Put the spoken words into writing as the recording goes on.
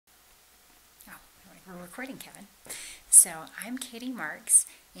we're recording Kevin. So I'm Katie Marks,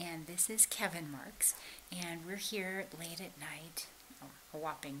 and this is Kevin Marks, and we're here late at night, a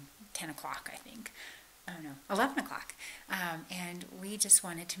whopping 10 o'clock, I think. Oh no, 11 o'clock. And we just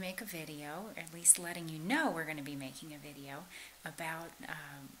wanted to make a video, or at least letting you know we're going to be making a video about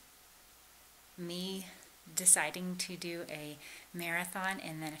me deciding to do a marathon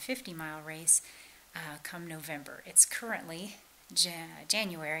and then a 50-mile race come November. It's currently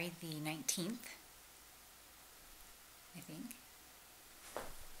January the 19th, I think.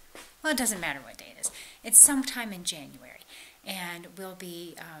 Well, it doesn't matter what day it is. It's sometime in January. And we'll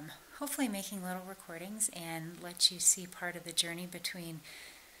be hopefully making little recordings and let you see part of the journey between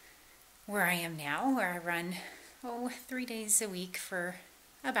where I am now, where I run 3 days a week for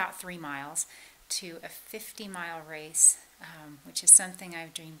about 3 miles, to a 50-mile race, which is something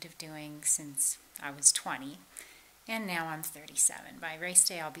I've dreamed of doing since I was 20, and now I'm 37. By race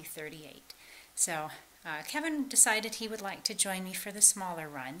day, I'll be 38. So Kevin decided he would like to join me for the smaller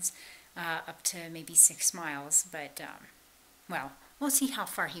runs, up to maybe 6 miles, but, well, we'll see how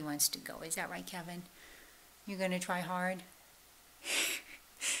far he wants to go. Is that right, Kevin? You're going to try hard?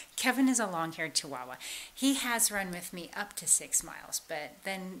 Kevin is a long-haired Chihuahua. He has run with me up to 6 miles, but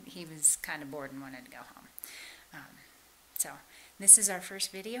then he was kind of bored and wanted to go home. So this is our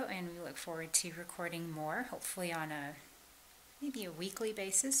first video, and we look forward to recording more, hopefully on maybe a weekly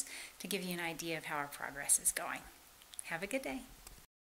basis, to give you an idea of how our progress is going. Have a good day.